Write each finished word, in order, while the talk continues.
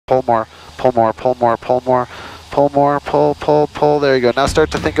pull more, pull more, pull more, pull more, pull more, pull, pull, pull. There you go. Now start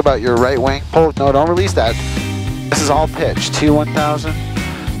to think about your right wing. Pull, no, don't release that. This is all pitch. 2 1,000,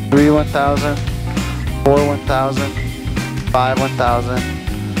 3 1,000, 4 1,000, 5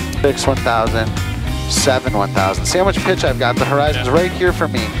 1,000, 6 1,000, 7 1,000. See how much pitch I've got? The horizon's right here for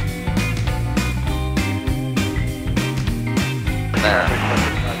me. There.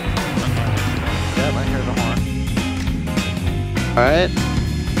 Yep, I hear the horn. Alright,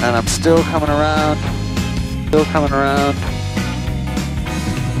 and I'm still coming around. Still coming around.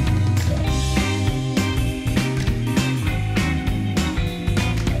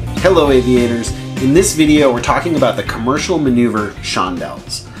 Hello aviators. In this video we're talking about the commercial maneuver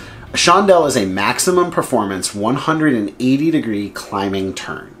Chandelles. A Chandelle is a maximum performance 180 degree climbing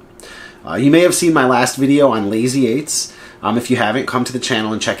turn. You may have seen my last video on lazy eights. If you haven't, come to the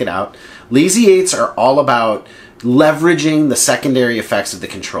channel and check it out. Lazy eights are all about leveraging the secondary effects of the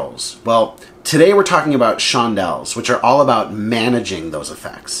controls. Well, today we're talking about Chandelles, which are all about managing those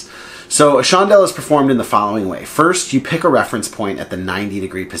effects. So a Chandelle is performed in the following way. First, you pick a reference point at the 90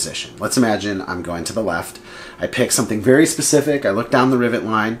 degree position. Let's imagine I'm going to the left. I pick something very specific. I look down the rivet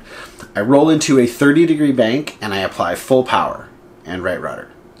line. I roll into a 30 degree bank and I apply full power and right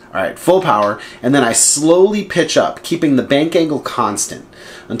rudder. All right, full power, and then I slowly pitch up, keeping the bank angle constant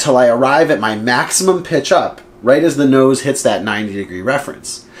until I arrive at my maximum pitch up right as the nose hits that 90 degree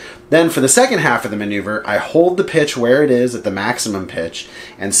reference. Then for the second half of the maneuver, I hold the pitch where it is at the maximum pitch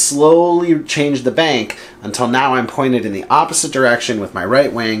and slowly change the bank until now I'm pointed in the opposite direction with my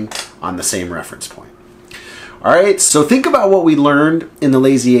right wing on the same reference point. All right, so think about what we learned in the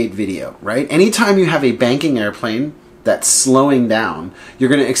Lazy 8 video, right? Anytime you have a banking airplane that's slowing down, you're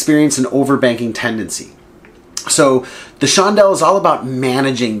going to experience an overbanking tendency. So the Chandelle is all about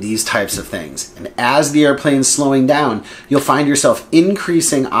managing these types of things. And as the airplane's slowing down, you'll find yourself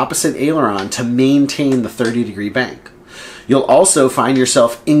increasing opposite aileron to maintain the 30 degree bank. You'll also find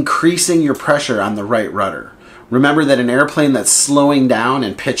yourself increasing your pressure on the right rudder. Remember that an airplane that's slowing down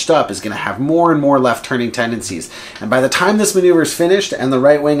and pitched up is going to have more and more left turning tendencies. And by the time this maneuver is finished and the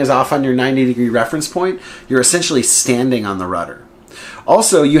right wing is off on your 90 degree reference point, you're essentially standing on the rudder.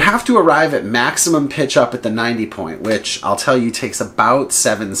 Also, you have to arrive at maximum pitch up at the 90 point, which I'll tell you takes about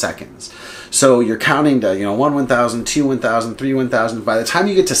 7 seconds. So you're counting to, 1 1,000, 2 1,000, 3 1,000. By the time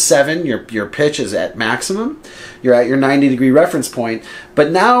you get to 7, your pitch is at maximum. You're at your 90 degree reference point,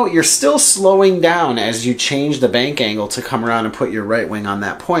 but now you're still slowing down as you change the bank angle to come around and put your right wing on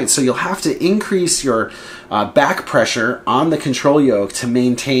that point. So you'll have to increase your back pressure on the control yoke to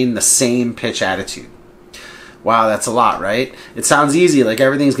maintain the same pitch attitude. Wow, that's a lot, right? It sounds easy, like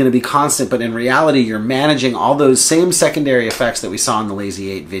everything's going to be constant, but in reality, you're managing all those same secondary effects that we saw in the Lazy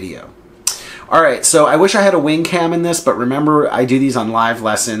 8 video. All right, so I wish I had a wing cam in this, but remember, I do these on live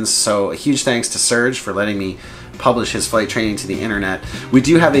lessons, so a huge thanks to Serge for letting me publish his flight training to the internet. We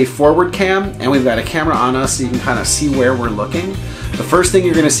do have a forward cam, and we've got a camera on us so you can kind of see where we're looking. The first thing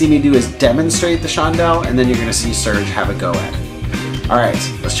you're going to see me do is demonstrate the Chandelle, and then you're going to see Serge have a go at it. All right,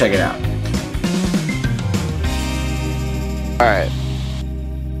 let's check it out. Alright,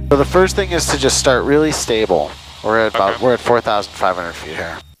 so the first thing is to just start really stable. We're at 4,500 feet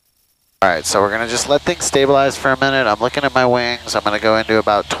here. Alright, so we're going to just let things stabilize for a minute. I'm looking at my wings. I'm going to go into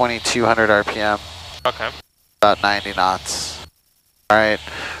about 2,200 RPM. Okay. About 90 knots. Alright,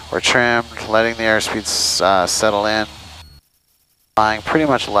 we're trimmed, letting the airspeeds settle in. Flying pretty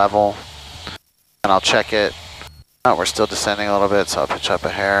much level. And I'll check it. Oh, we're still descending a little bit, so I'll pitch up a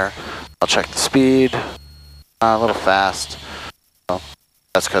hair. I'll check the speed. A little fast. So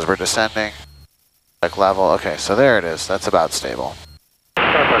that's because we're descending. Like level. Okay, so there it is. That's about stable.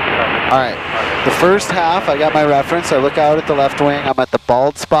 Alright, the first half, I got my reference. I look out at the left wing. I'm at the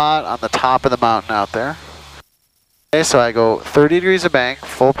bald spot on the top of the mountain out there. Okay, so I go 30 degrees of bank,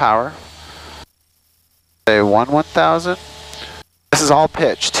 full power. Say 1 1,000. This is all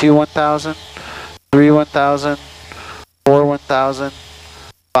pitch. 2 1,000, 3 1,000, 4 1,000,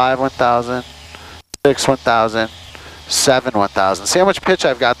 5 1,000. 6 1,000, 7 1,000. See how much pitch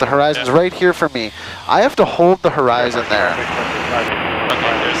I've got? The horizon's right here for me. I have to hold the horizon there.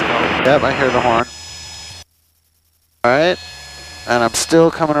 Yep, I hear the horn. Alright, and I'm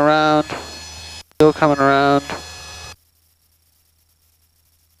still coming around. Still coming around.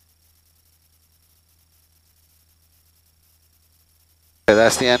 Okay,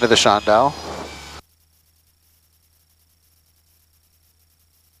 that's the end of the Chandelle.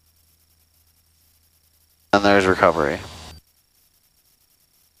 And there's recovery.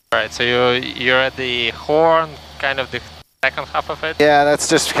 Alright, so you're at the horn, kind of the second half of it? Yeah, that's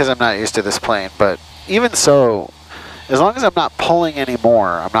just because I'm not used to this plane, but even so, As long as I'm not pulling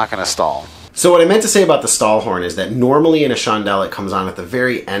anymore, I'm not going to stall. So what I meant to say about the stall horn is that normally in a Chandelle it comes on at the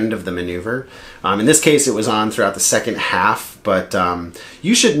very end of the maneuver. In this case it was on throughout the second half, but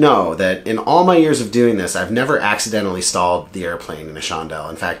you should know that in all my years of doing this, I've never accidentally stalled the airplane in a Chandelle.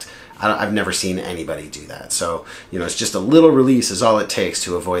 In fact, I've never seen anybody do that. So, you know, it's just a little release is all it takes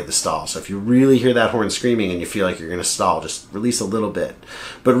to avoid the stall. So if you really hear that horn screaming and you feel like you're going to stall, just release a little bit.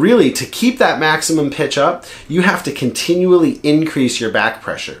 But really, to keep that maximum pitch up, you have to continually increase your back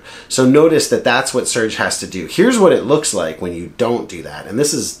pressure. So notice that that's what surge has to do. Here's what it looks like when you don't do that. And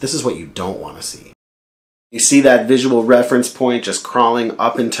this is what you don't want to see. You see that visual reference point just crawling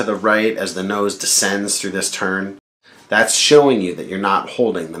up and to the right as the nose descends through this turn? That's showing you that you're not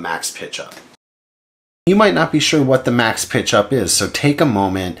holding the max pitch up. You might not be sure what the max pitch up is, so take a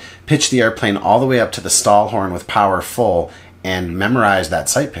moment, pitch the airplane all the way up to the stall horn with power full, and memorize that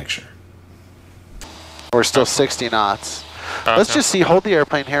sight picture. We're still 60 knots. Let's just see, hold the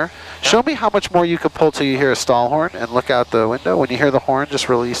airplane here. Show me how much more you can pull till you hear a stall horn, and look out the window. When you hear the horn, just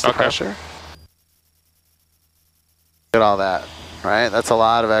release the pressure. Get all that. Right, that's a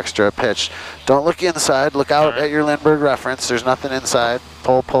lot of extra pitch. Don't look inside. Look out at your Lindbergh reference. There's nothing inside.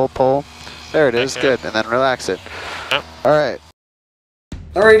 Pull, pull, pull. There it is. Good. And then relax it. All right.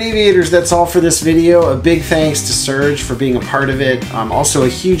 All right, aviators, that's all for this video. A big thanks to Surge for being a part of it. Also a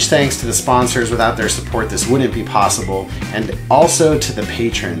huge thanks to the sponsors. Without their support, this wouldn't be possible. And also to the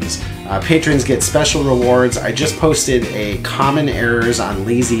patrons. Patrons get special rewards. I just posted a common errors on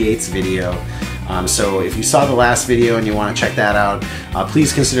Lazy 8's video. So if you saw the last video and you want to check that out,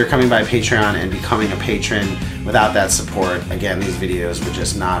 please consider coming by Patreon and becoming a patron. Without that support, again, these videos would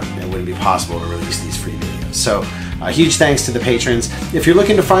just not, it wouldn't be possible to release these free videos. So huge thanks to the patrons. If you're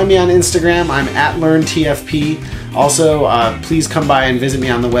looking to find me on Instagram, I'm at LearnTFP. Also, please come by and visit me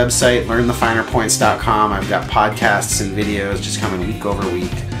on the website, learnthefinerpoints.com. I've got podcasts and videos just coming week over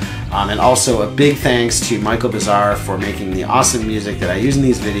week. And also a big thanks to Michael Bizar for making the awesome music that I use in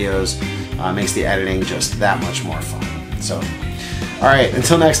these videos. Makes the editing just that much more fun. So, all right,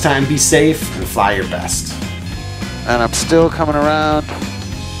 until next time, be safe and fly your best. And I'm still coming around.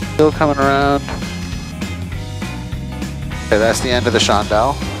 Still coming around. Okay, that's the end of the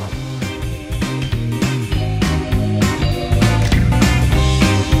Chandelle.